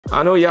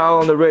I know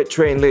y'all on the red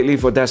train lately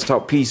for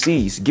desktop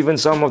PCs, given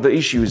some of the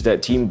issues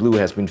that Team Blue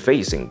has been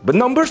facing. But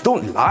numbers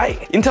don't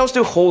lie. Intel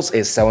still holds a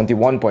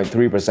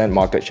 71.3%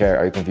 market share.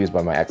 Are you confused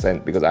by my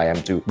accent? Because I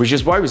am too. Which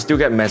is why we still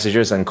get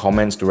messages and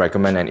comments to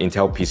recommend an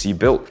Intel PC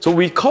build. So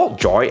we called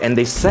JOI and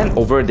they sent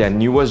over their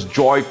newest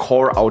JOI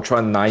Core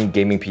Ultra 9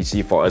 gaming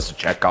PC for us to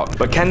check out.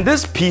 But can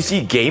this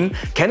PC game?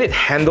 Can it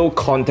handle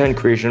content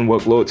creation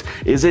workloads?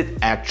 Is it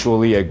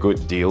actually a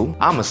good deal?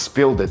 I'ma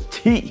spill the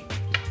tea.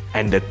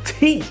 And the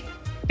tea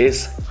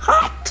is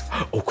hot!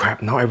 Oh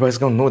crap, now everybody's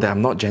gonna know that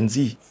I'm not Gen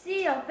Z.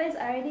 See your face,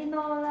 I already know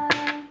lah.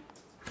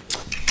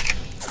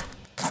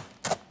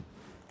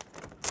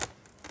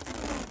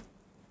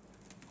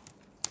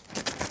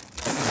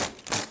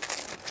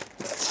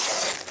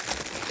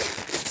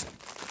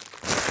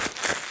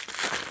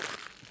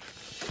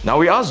 Now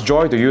we asked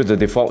JOI to use the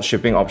default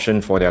shipping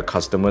option for their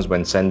customers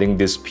when sending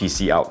this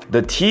PC out.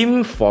 The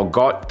team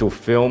forgot to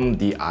film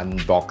the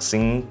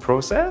unboxing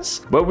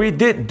process, but we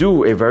did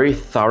do a very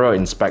thorough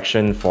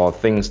inspection for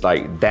things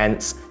like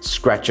dents,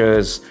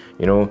 scratches,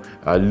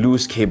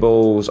 loose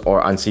cables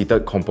or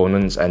unseated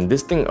components, and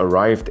this thing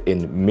arrived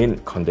in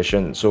mint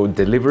condition, so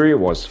delivery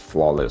was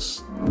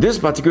flawless. This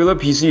particular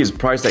PC is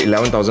priced at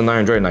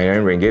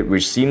 11,999 ringgit,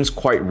 which seems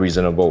quite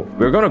reasonable.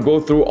 We're gonna go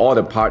through all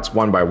the parts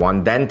one by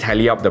one, then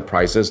tally up the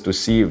prices to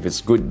see if it's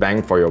good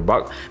bang for your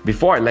buck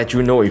before I let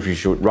you know if you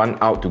should run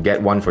out to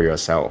get one for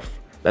yourself.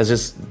 Let's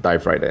just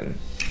dive right in.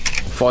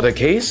 For the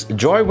case,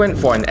 JOI went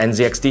for an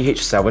NZXT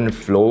H7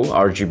 Flow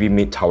RGB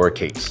mid-tower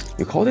case.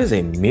 You call this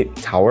a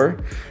mid-tower?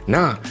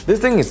 Nah, this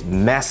thing is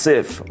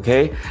massive,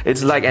 okay?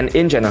 It's like 1.5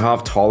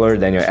 inches taller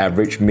than your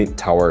average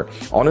mid-tower.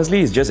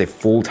 Honestly, it's just a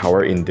full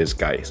tower in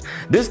disguise.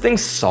 This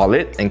thing's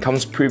solid and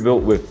comes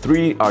pre-built with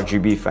 3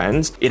 RGB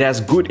fans. It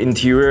has good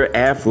interior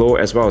airflow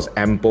as well as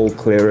ample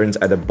clearance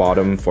at the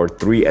bottom for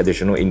 3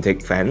 additional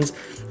intake fans.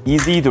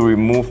 Easy to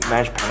remove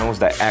mesh panels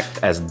that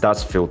act as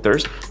dust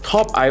filters,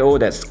 top I/O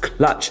that's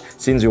clutch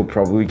since you'll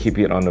probably keep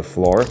it on the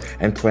floor,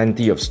 and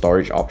plenty of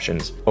storage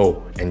options.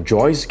 Oh, and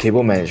JOI's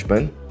cable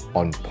management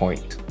on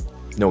point.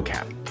 No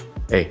cap.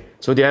 Hey,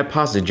 so did I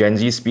pass the Gen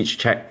Z speech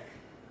check?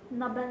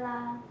 Not bad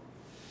lah.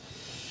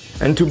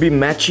 And to be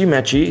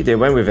matchy, they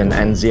went with an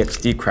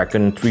NZXT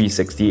Kraken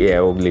 360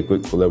 AL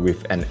liquid cooler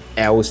with an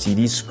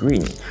LCD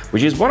screen,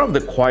 which is one of the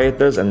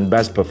quietest and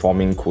best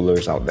performing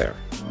coolers out there.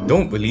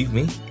 Don't believe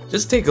me?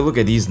 Just take a look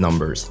at these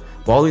numbers.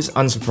 While it's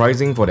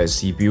unsurprising for that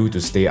CPU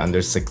to stay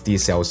under 60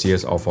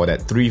 Celsius or for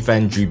that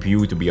 3-fan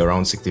GPU to be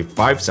around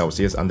 65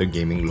 Celsius under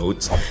gaming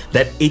loads,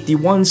 that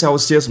 81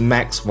 Celsius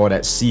max for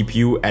that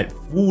CPU at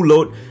full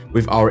load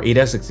with our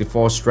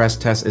ADA64 stress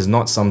test is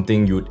not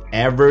something you'd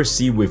ever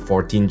see with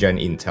 14th Gen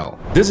Intel.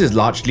 This is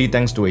largely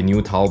thanks to a new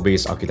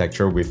tile-based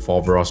architecture with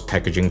Foveros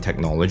packaging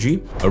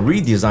technology, a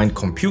redesigned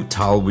compute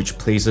tile which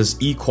places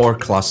E-core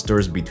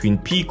clusters between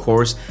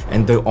P-cores,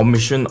 and the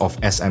omission of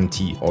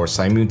SMT or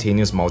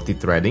simultaneous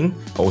multi-threading,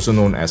 also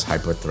known as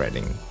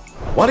hyper-threading.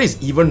 What is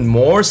even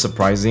more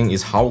surprising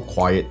is how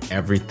quiet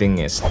everything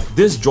is.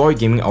 This JOI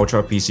Gaming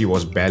Ultra PC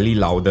was barely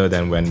louder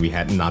than when we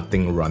had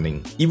nothing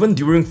running, even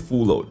during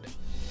full load.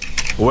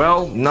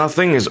 Well,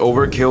 nothing is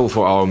overkill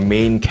for our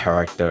main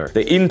character.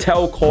 The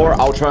Intel Core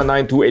Ultra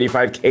 9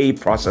 285K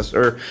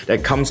processor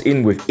that comes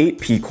in with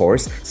 8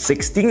 P-cores,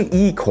 16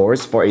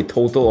 E-cores for a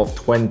total of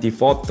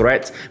 24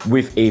 threads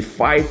with a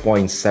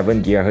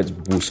 5.7 GHz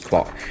boost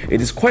clock. It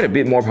is quite a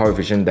bit more power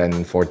efficient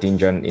than 14th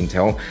Gen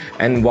Intel,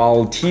 and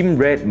while Team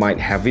Red might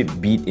have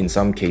it beat in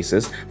some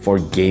cases, for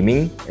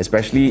gaming,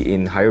 especially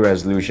in higher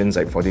resolutions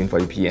like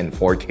 1440p and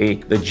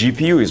 4K, the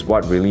GPU is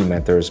what really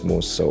matters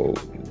most, so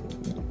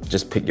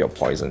just pick your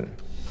poison.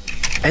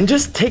 And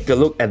just take a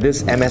look at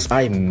this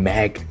MSI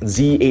Mag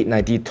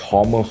Z890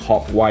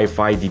 Tomahawk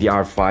Wi-Fi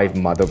DDR5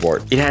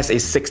 motherboard. It has a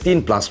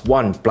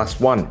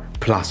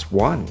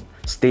 16+1+1+1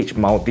 stage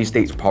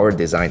multi-stage power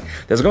design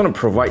that's going to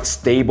provide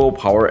stable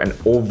power and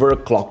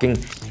overclocking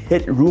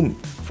headroom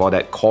for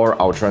that Core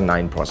Ultra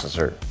 9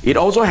 processor. It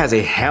also has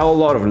a hell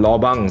lot of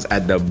lobangs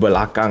at the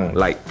belakang,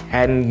 like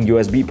 10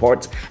 USB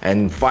ports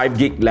and 5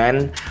 gig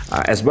LAN,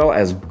 as well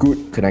as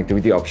good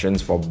connectivity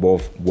options for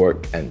both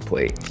work and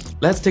play.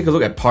 Let's take a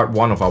look at part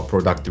 1 of our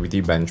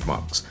productivity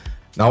benchmarks.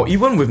 Now,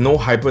 even with no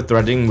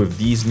hyper-threading with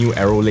these new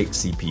Arrow Lake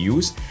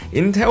CPUs,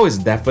 Intel is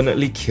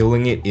definitely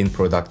killing it in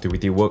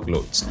productivity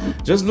workloads.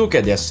 Just look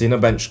at their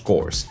Cinebench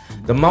scores.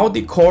 The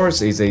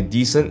multi-cores is a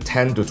decent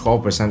 10 to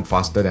 12%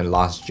 faster than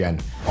last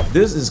gen.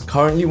 This is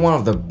currently one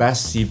of the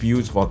best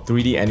CPUs for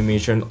 3D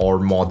animation or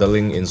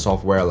modeling in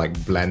software like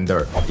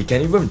Blender. It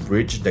can even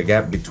bridge the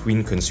gap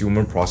between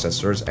consumer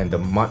processors and the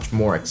much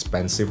more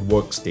expensive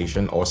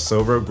workstation or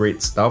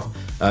server-grade stuff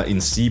in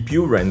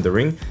CPU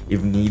rendering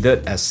if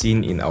needed, as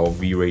seen in our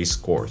V-Ray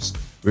scores.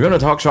 We're gonna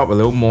talk shop a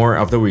little more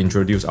after we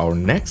introduce our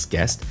next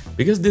guest,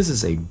 because this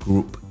is a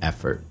group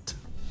effort.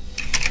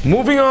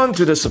 Moving on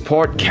to the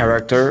support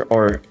character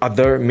or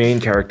other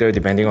main character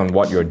depending on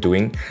what you're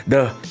doing,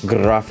 the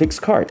graphics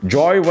card.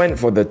 JOI went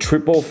for the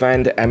triple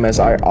fanned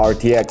MSI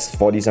RTX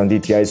 4070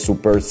 Ti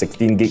Super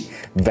 16GB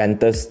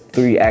Ventus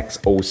 3X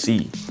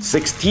OC.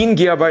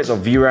 16GB of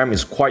VRAM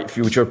is quite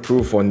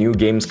future-proof for new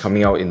games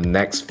coming out in the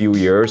next few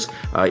years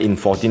in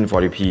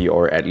 1440p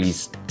or at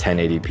least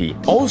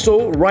 1080p.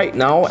 Also, right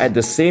now at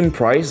the same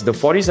price, the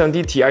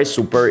 4070 Ti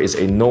Super is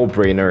a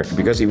no-brainer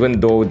because even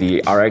though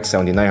the RX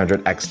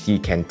 7900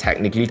 XT can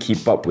technically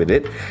keep up with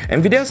it,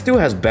 Nvidia still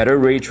has better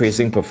ray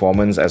tracing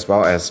performance as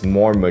well as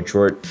more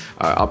matured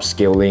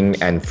upscaling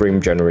and frame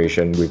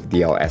generation with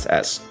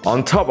DLSS.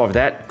 On top of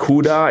that,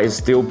 CUDA is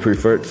still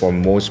preferred for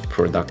most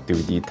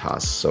productivity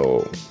tasks,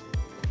 so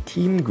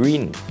Team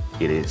Green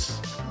it is.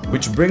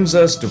 Which brings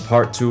us to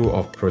part 2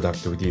 of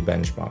productivity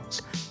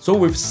benchmarks. So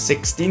with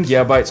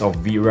 16GB of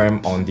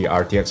VRAM on the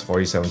RTX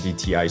 4070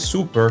 Ti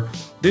Super,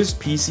 this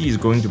PC is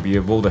going to be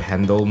able to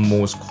handle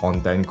most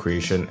content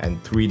creation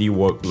and 3D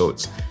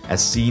workloads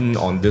as seen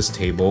on this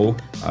table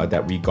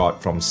that we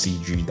got from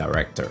CG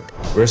Director.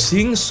 We're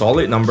seeing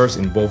solid numbers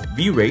in both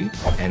V-Ray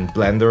and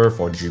Blender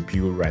for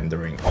GPU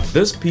rendering.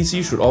 This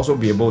PC should also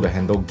be able to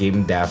handle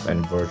game dev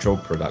and virtual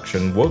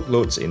production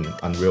workloads in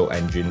Unreal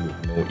Engine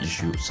with no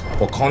issues.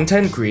 For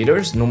content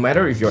creators, no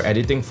matter if you're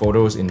editing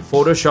photos in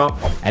Photoshop,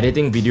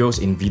 editing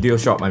videos in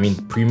Videoshop,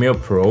 Premiere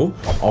Pro,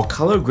 or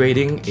color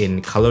grading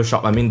in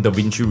ColorShop,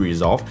 DaVinci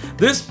Resolve,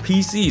 this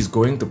PC is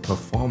going to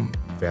perform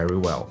very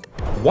well.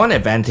 One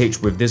advantage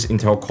with this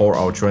Intel Core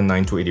Ultra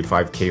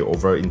 9285K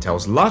over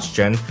Intel's last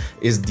gen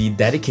is the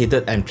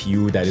dedicated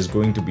NPU that is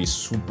going to be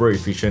super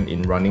efficient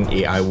in running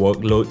AI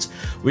workloads,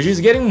 which is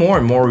getting more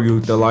and more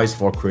utilized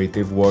for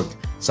creative work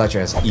such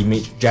as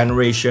image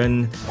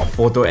generation,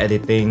 photo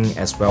editing,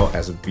 as well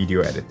as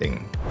video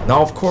editing.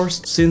 Now of course,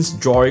 since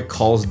JOI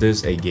calls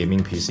this a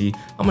gaming PC,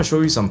 I'm gonna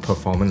show you some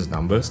performance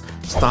numbers,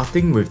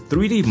 starting with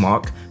 3D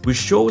Mark, which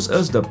shows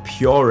us the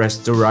pure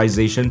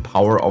rasterization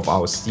power of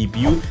our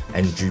CPU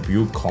and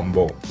GPU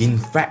combo. In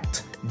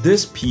fact,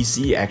 this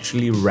PC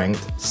actually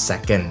ranked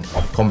second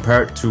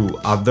compared to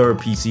other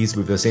PCs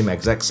with the same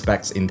exact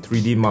specs in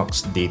 3D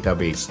Mark's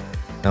database.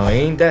 Now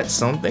ain't that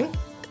something?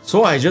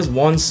 So I just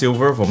won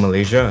silver for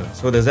Malaysia,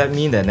 so does that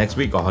mean that next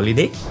week got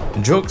holiday?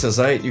 Jokes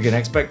aside, you can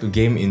expect to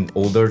game in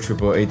older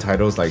AAA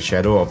titles like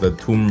Shadow of the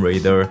Tomb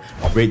Raider,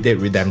 Red Dead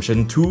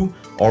Redemption 2,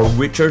 or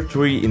Witcher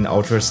 3 in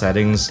ultra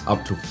settings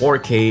up to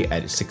 4K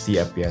at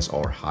 60fps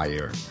or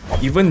higher.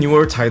 Even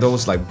newer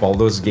titles like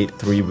Baldur's Gate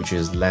 3, which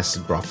is less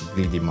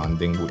graphically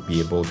demanding, would be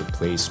able to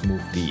play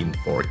smoothly in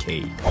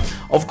 4K.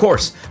 Of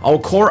course, our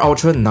Core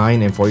Ultra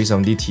 9 and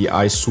 4070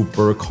 Ti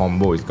Super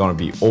combo is gonna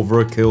be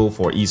overkill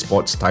for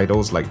esports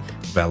titles like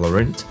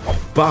Valorant.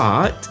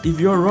 But if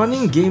you're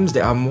running games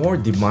that are more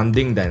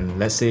demanding than,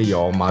 let's say,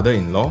 your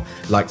mother-in-law,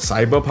 like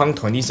Cyberpunk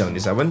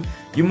 2077,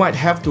 you might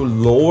have to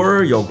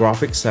lower your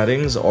graphics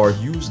settings or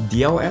use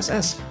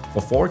DLSS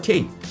for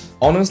 4K.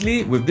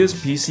 Honestly, with this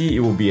PC, it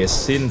will be a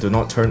sin to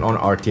not turn on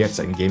RTX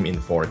and game in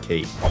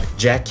 4K.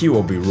 Jackie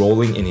will be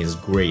rolling in his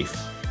grave.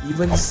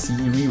 Even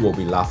Siri will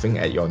be laughing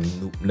at your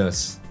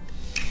noobness.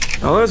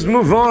 Now let's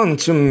move on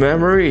to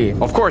memory.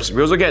 Of course,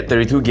 we also get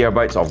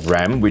 32GB of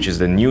RAM, which is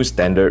the new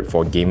standard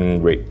for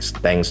gaming rigs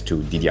thanks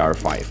to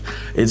DDR5.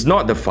 It's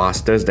not the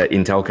fastest that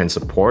Intel can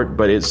support,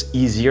 but it's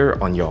easier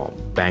on your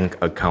bank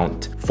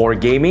account. For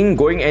gaming,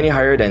 going any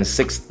higher than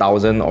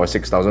 6000 or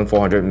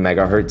 6400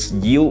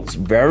 MHz yields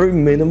very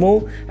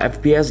minimal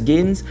FPS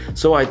gains,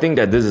 so I think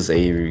that this is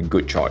a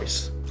good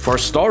choice. For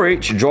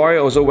storage,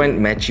 JOI also went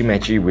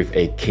matchy-matchy with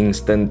a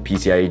Kingston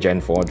PCIe Gen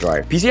 4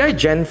 drive. PCIe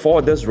Gen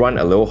 4 does run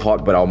a little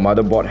hot, but our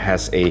motherboard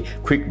has a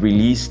quick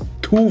release,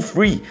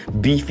 tool-free,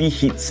 beefy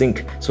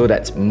heatsink. So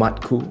that's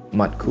matku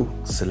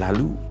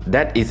selalu.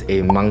 That is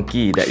a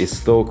monkey that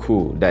is so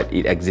cool that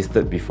it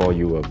existed before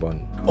you were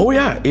born. Oh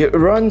yeah, it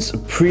runs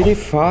pretty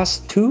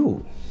fast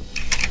too.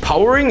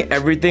 Powering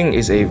everything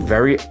is a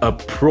very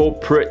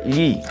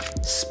appropriately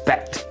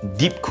spec'd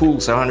deep-cool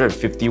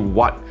 750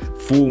 watt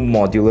full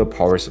modular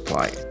power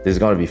supply. This is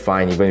gonna be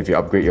fine even if you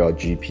upgrade your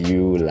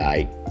GPU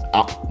like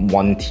up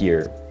one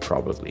tier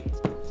probably.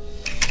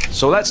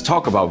 So let's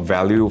talk about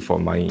value for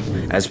money.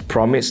 As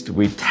promised,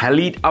 we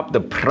tallied up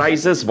the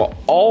prices for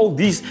all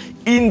these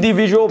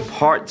individual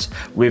parts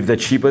with the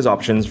cheapest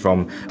options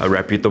from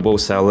reputable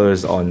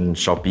sellers on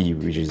Shopee,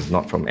 which is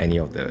not from any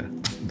of the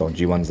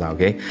dodgy ones now,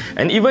 okay?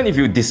 And even if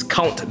you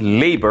discount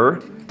labor,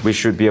 which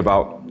should be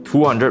about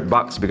 200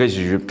 bucks because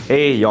you should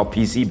pay your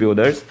PC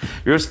builders,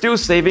 you're still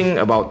saving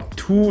about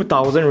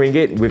 2,000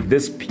 ringgit with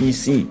this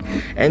PC.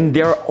 And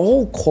they're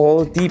all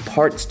quality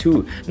parts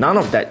too. None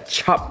of that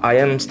chap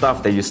IM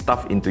stuff that you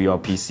stuff into your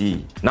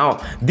PC. Now,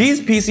 these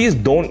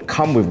PCs don't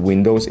come with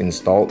Windows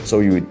installed,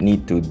 so you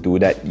need to do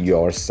that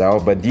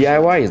yourself. But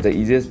DIY is the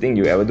easiest thing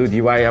you ever do.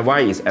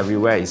 DIY is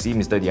everywhere. You see,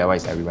 Mr. DIY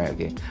is everywhere,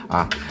 okay?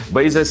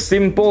 But it's a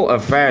simple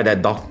affair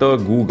that Dr.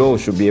 Google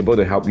should be able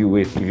to help you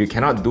with. If you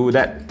cannot do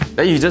that,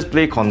 then you just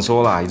play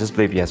console, you just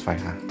play PS5.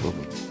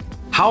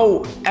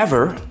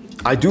 However,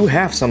 I do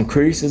have some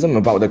criticism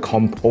about the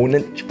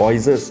component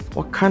choices.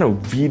 What kind of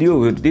video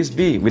would this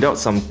be without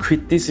some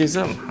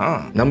criticism,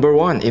 huh? Number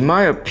one, in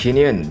my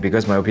opinion,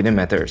 because my opinion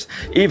matters,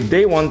 if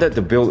they wanted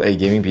to build a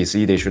gaming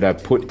PC, they should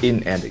have put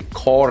in a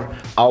Core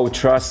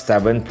Ultra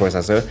 7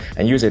 processor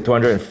and use a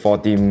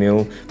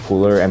 240mm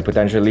cooler and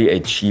potentially a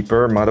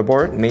cheaper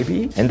motherboard,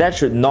 maybe? And that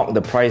should knock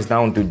the price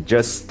down to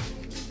just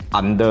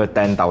under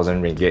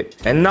 10,000 ringgit.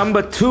 And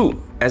number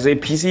two, as a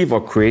PC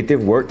for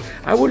creative work,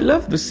 I would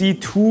love to see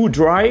two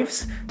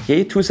drives,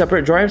 okay, two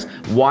separate drives,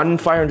 one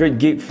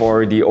 500GB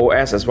for the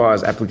OS as well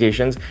as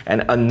applications,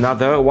 and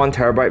another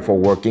 1TB for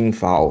working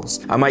files.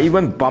 I might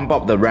even bump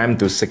up the RAM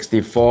to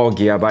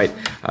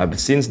 64GB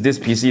since this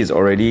PC is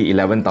already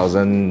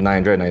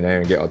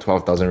 11,999 ringgit or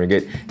 12,000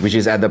 ringgit, which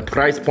is at the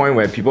price point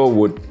where people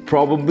would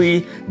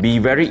probably be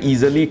very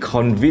easily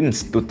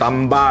convinced to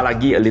tambah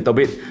lagi a little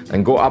bit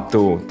and go up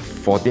to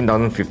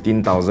 14,000,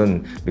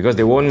 15,000 because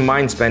they won't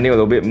mind spending a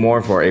little bit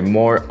more for a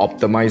more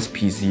optimized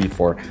PC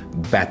for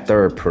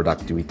better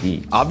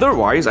productivity.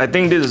 Otherwise, I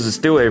think this is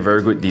still a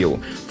very good deal.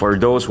 For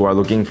those who are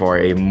looking for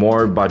a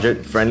more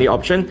budget-friendly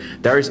option,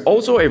 there is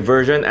also a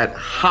version at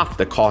half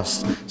the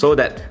cost. So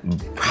that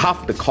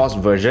half the cost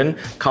version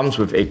comes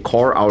with a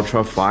Core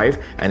Ultra 5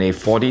 and a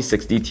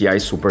 4060 Ti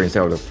Super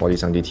instead of the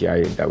 4070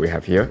 Ti that we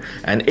have here,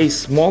 and a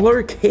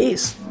smaller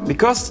case.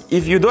 Because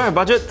if you don't have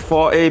budget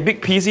for a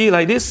big PC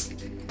like this,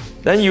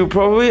 then you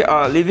probably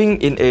are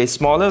living in a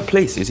smaller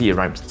place. You see, it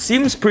rhymes.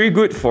 Seems pretty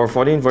good for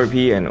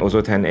 1440p and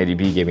also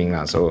 1080p gaming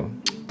lah, so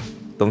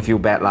don't feel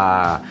bad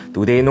lah.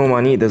 Today no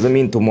money doesn't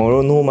mean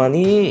tomorrow no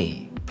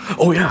money.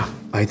 Oh yeah,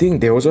 I think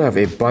they also have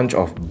a bunch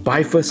of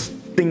buy first,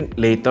 think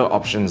later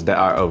options that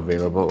are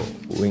available.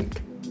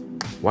 Wink.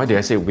 Why did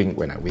I say wink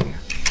when I wink?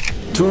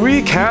 To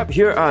recap,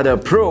 here are the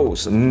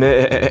pros,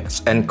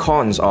 and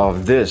cons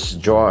of this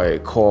JOI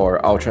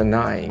Core Ultra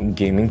 9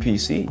 gaming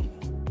PC.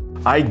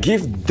 I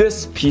give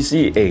this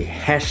PC a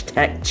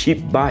hashtag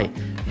cheap buy,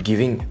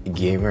 giving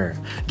gamer,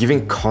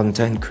 giving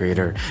content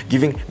creator,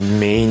 giving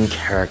main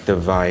character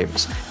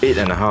vibes,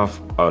 8.5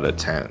 out of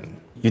 10.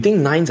 You think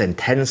 9s and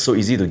 10s so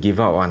easy to give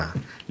out, Anna?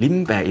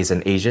 Lim Bai is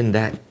an Asian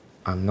dad.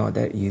 I'm not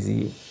that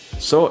easy.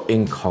 So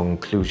in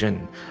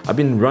conclusion, I've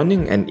been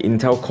running an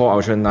Intel Core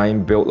Ultra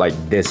 9 build like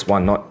this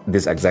one, not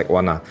this exact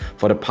one,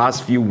 for the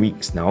past few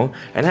weeks now,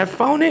 and have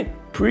found it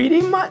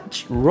pretty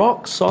much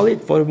rock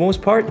solid for the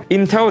most part.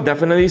 Intel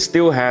definitely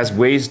still has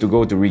ways to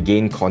go to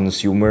regain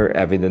consumer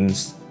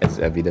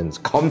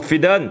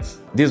confidence.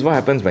 This is what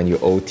happens when you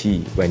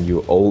OT, when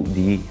you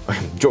OD.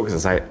 Jokes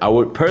aside, I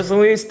would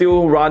personally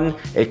still run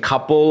a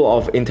couple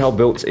of Intel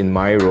builds in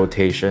my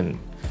rotation.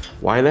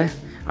 Why leh?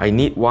 I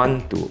need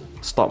one to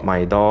stop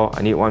my door,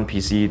 I need one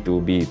PC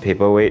to be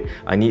paperweight,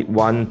 I need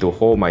one to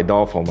hold my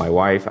door for my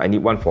wife, I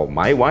need one for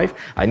my wife,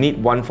 I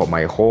need one for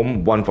my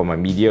home, one for my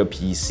media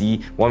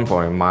PC, one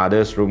for my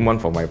mother's room, one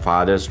for my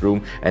father's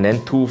room, and then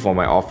two for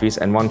my office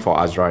and one for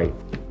Azrai.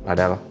 Like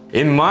that.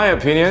 In my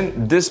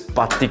opinion, this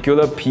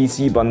particular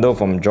PC bundle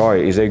from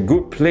JOI is a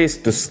good place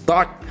to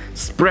start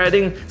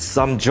spreading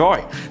some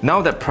joy. Now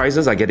that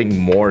prices are getting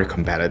more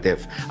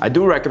competitive, I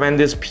do recommend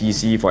this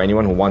PC for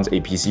anyone who wants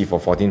a PC for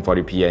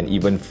 1440p and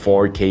even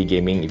 4K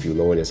gaming if you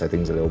lower the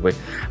settings a little bit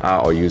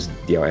or use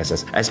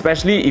DLSS.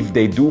 Especially if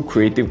they do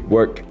creative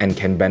work and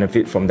can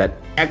benefit from that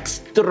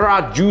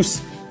extra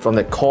juice from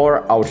the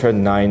Core Ultra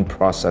 9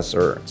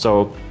 processor.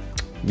 So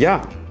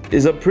yeah,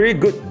 it's a pretty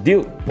good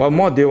deal. What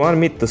more do you want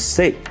me to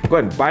say? Go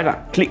and buy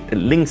that. Click the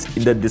links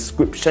in the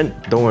description.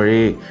 Don't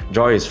worry,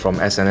 JOI is from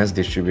SNS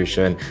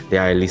Distribution. They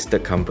are a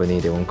listed company.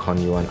 They won't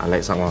con you one,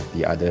 unlike some of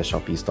the other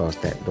Shopee stores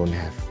that don't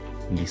have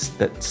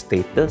listed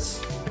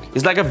status.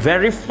 It's like a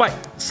verified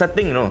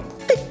setting, you know.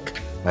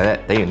 Tick. Like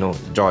that, then you know,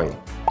 JOI.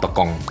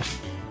 Tokong.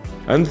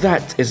 And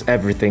that is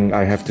everything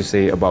I have to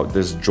say about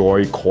this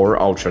JOI Core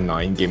Ultra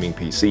 9 gaming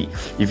PC.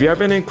 If you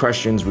have any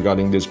questions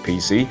regarding this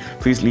PC,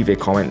 please leave a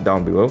comment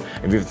down below.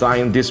 If you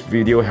find this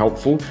video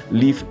helpful,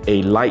 leave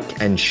a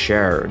like and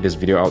share this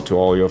video out to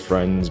all your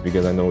friends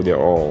because I know they're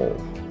all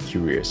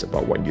curious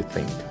about what you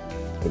think,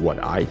 or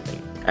what I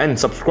think. And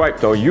subscribe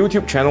to our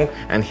YouTube channel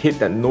and hit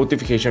that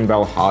notification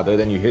bell harder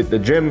than you hit the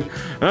gym.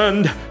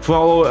 And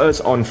follow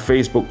us on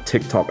Facebook,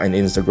 TikTok, and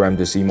Instagram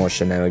to see more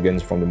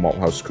shenanigans from the Mob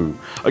House crew.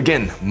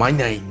 Again, my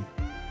name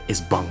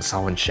is Bang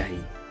Sawan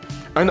Shane,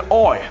 and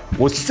I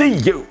will see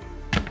you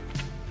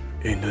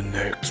in the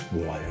next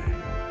one.